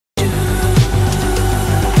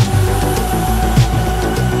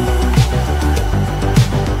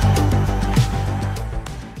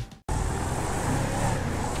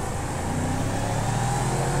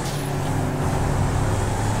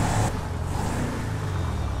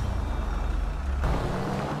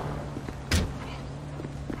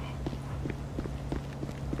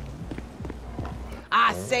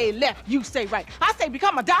say left, you say right. I say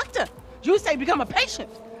become a doctor. You say become a patient.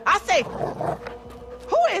 I say,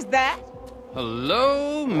 who is that?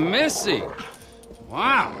 Hello, Missy.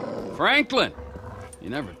 Wow, Franklin. You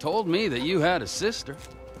never told me that you had a sister.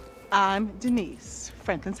 I'm Denise,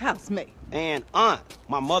 Franklin's housemate. And Aunt,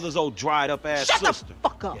 my mother's old dried-up ass sister. Shut the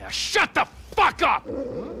fuck up. Yeah, shut the fuck up!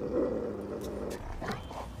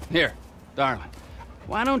 Here, darling,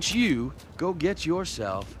 why don't you go get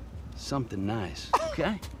yourself something nice,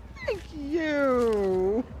 okay? Thank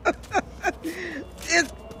you.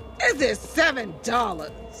 Is it $7? I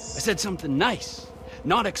said something nice,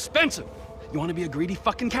 not expensive. You want to be a greedy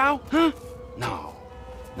fucking cow, huh? No.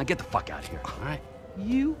 Now get the fuck out of here, all right?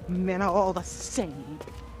 You men are all the same.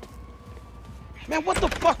 Man, what the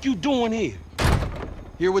fuck you doing here?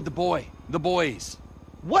 Here with the boys.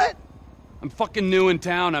 What? I'm fucking new in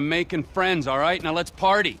town. I'm making friends, all right? Now let's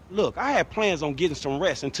party. Look, I had plans on getting some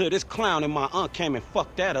rest until this clown and my aunt came and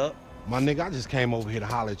fucked that up. My nigga, I just came over here to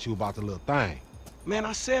holler at you about the little thing. Man,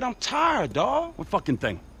 I said I'm tired, dawg. What fucking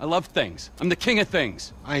thing? I love things. I'm the king of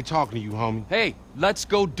things. I ain't talking to you, homie. Hey, let's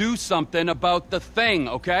go do something about the thing,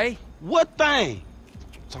 okay? What thing?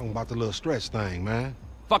 I'm talking about the little stretch thing, man.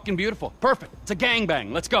 Fucking beautiful. Perfect. It's a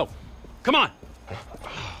gangbang. Let's go. Come on.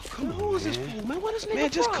 Come on, Who is this fool, man? What is this nigga Man,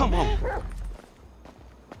 just from, come on.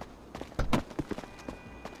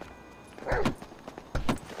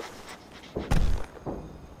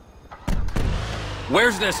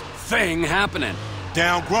 Where's this thing happening?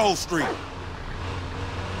 Down Grove Street.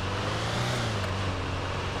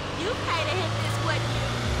 You pay to hit this, wouldn't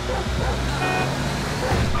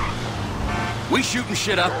you? We shooting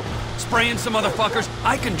shit up, spraying some motherfuckers.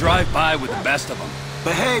 I can drive by with the best of them.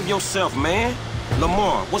 Behave yourself, man.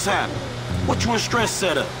 Lamar, what's happening? What you and Stress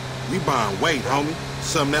set up? We buying weight, homie.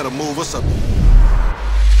 Something that'll move us up.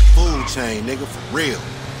 Food chain, nigga, for real.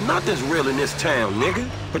 Not this real in this town, nigga.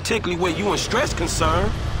 Particularly where you and Stress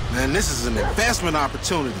concerned. Man, this is an investment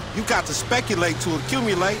opportunity. You got to speculate to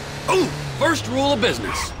accumulate. Ooh, first rule of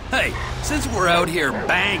business. Hey, since we're out here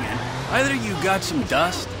banging, either you got some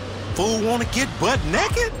dust. Fool wanna get butt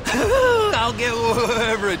naked? I'll get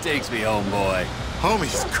wherever it takes me, homeboy.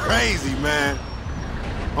 Homie's crazy, man.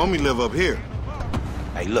 Homie live up here.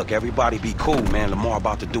 Hey, look, everybody be cool, man. Lamar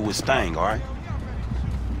about to do his thing, all right?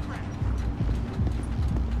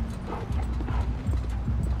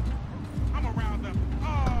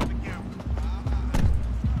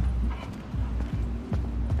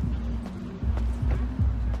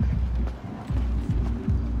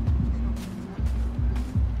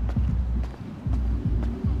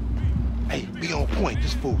 Hey, be on point.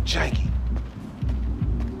 This fool janky.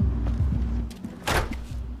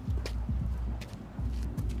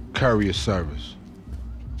 Courier service.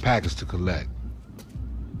 Package to collect.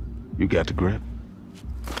 You got the grip?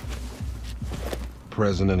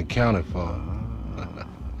 Present and accounted for.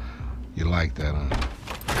 You like that, huh?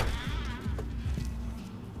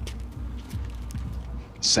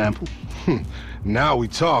 Sample? Now we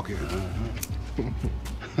talking.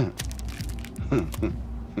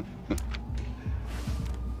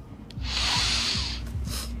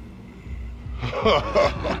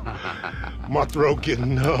 My throat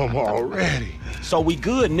getting numb already. So we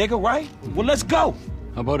good, nigga, right? Well, let's go.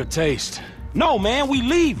 How about a taste? No, man, we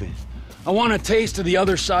leaving. I want a taste of the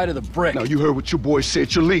other side of the brick. Now, you heard what your boy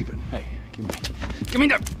said. You're leaving. Hey, give me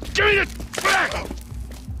the back!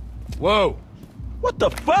 Whoa. What the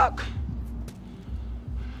fuck?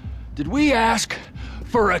 Did we ask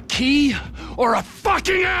for a key or a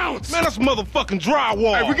fucking ounce? Man, that's motherfucking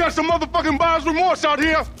drywall. Hey, we got some motherfucking buyer's remorse out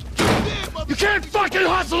here. You can't fucking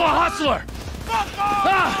hustle a hustler! Fuck off!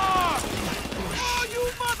 Ah! Oh, you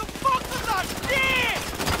motherfuckers are dead!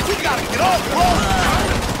 We gotta get off, bro!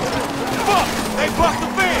 Fuck! They bust the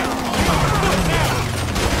van!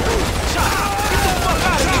 Get the fuck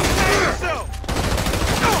out of here! Save yourself!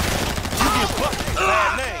 You get busted,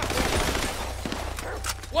 bad name.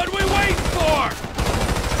 What we waiting for?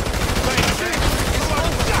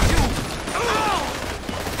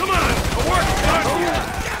 Come on, the work's done here.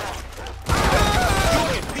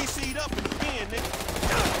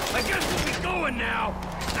 I guess we'll be going now.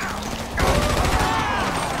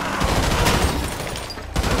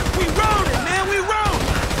 We rolling, man, we rolling!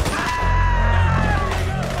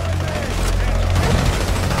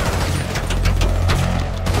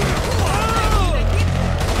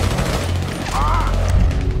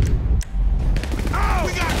 We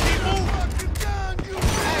gotta keep moving!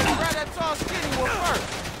 Hey, grab that tall skinny one first.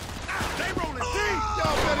 They rolling deep!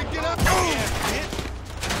 Y'all better get up!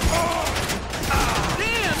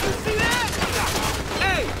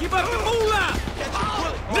 Keep up the moolah!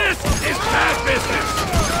 This is bad business!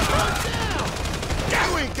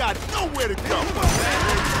 You ain't got nowhere to go.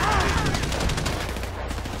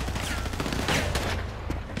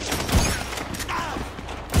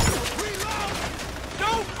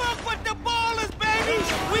 Don't fuck with the ballers, baby!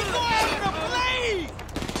 We go out in a blaze!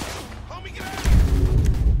 Homie, get out.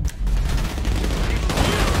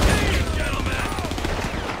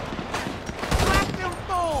 Slap them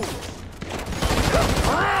fools!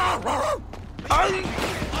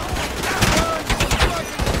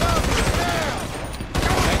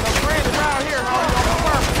 Ain't no friends around here, homie. On the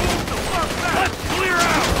first. Move the fuck back! Let's clear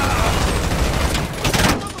out!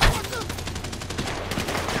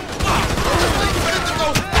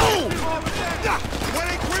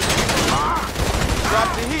 Drop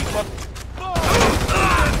the heat, mother.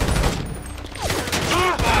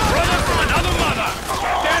 Brother from another mother!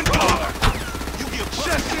 Stand father! You get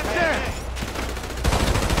shut shit down.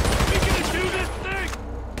 We gonna do this thing!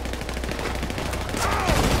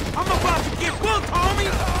 I'm about to get booked,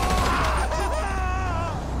 homie!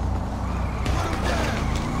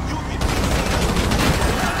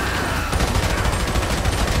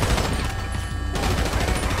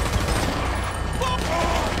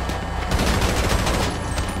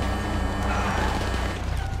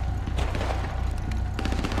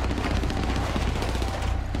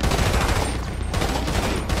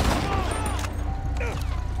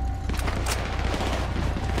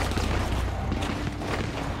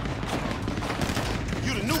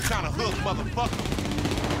 You the new kind of hook, motherfucker.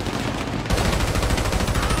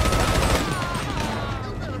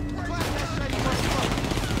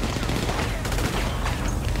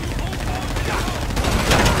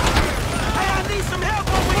 Hey, I need some help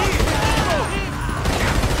over here!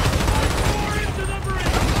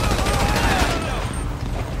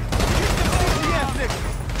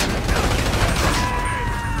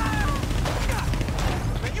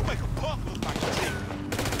 Man, you make a punk look like a chick.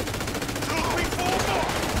 2, 3, 4 more.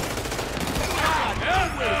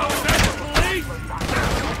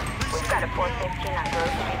 We've got a 415 on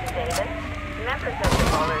Grove Street in Davis. Members of the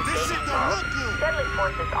ballers This shit don't look good. deadly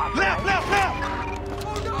forces authorized. Left, left, left.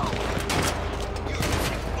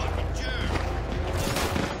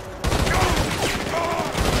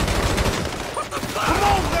 Come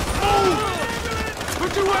on, let's move.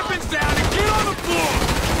 Put your weapons down and get on the floor!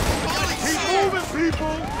 Keep moving,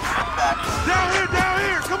 people. Down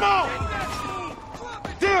here, come on.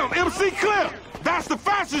 Damn, MC Clip. That's the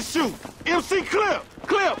fastest shoot. MC Clip.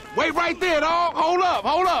 Clip, wait right there, dog. Hold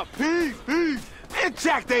up. Peace. Man,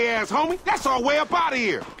 jack they ass, homie. That's our way up out of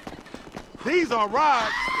here. These are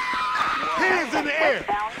rides. Hands in the air.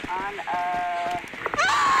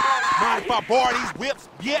 Mind if I borrow these whips,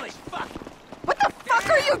 bitch? What the fuck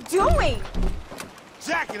are you doing?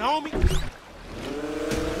 Jack it, homie.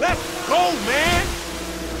 Let's go, man.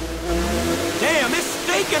 Damn, it's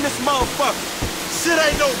stinking this motherfucker. Shit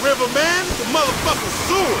ain't no river, man. It's a motherfucking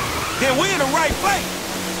sewer. Then we in the right place.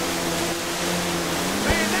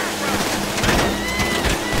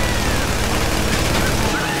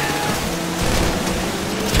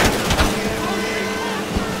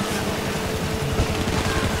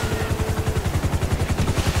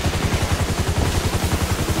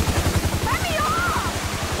 Let me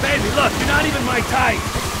off! Baby, look, you're not even my type!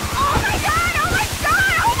 Oh my god! Oh my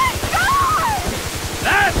god! Oh my god!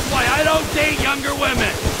 That's why I don't date younger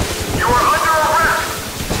women! You are under arrest.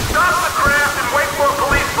 Stop the craft and wait for a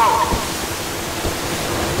police boat.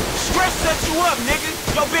 Stress set you up, nigga.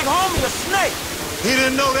 Your big homie a snake. He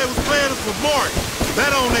didn't know they was playing us for Martin.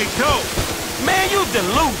 That on they dope. Man, you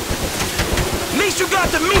deluded. At least you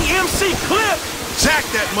got to meet MC Clip. Jack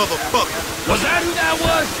that motherfucker. Was that who that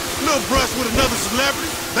was? Little brush with another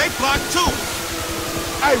celebrity. They plot too.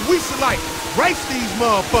 Hey, we should like race these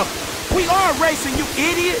motherfuckers. We are racing, you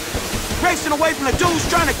idiot. Racing away from the dudes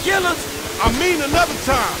trying to kill us. I mean another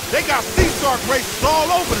time. They got sea shark races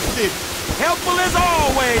all over the city. Helpful as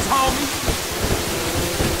always, homie.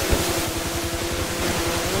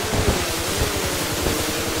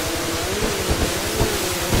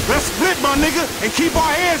 Let's split, my nigga, and keep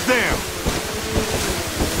our heads down.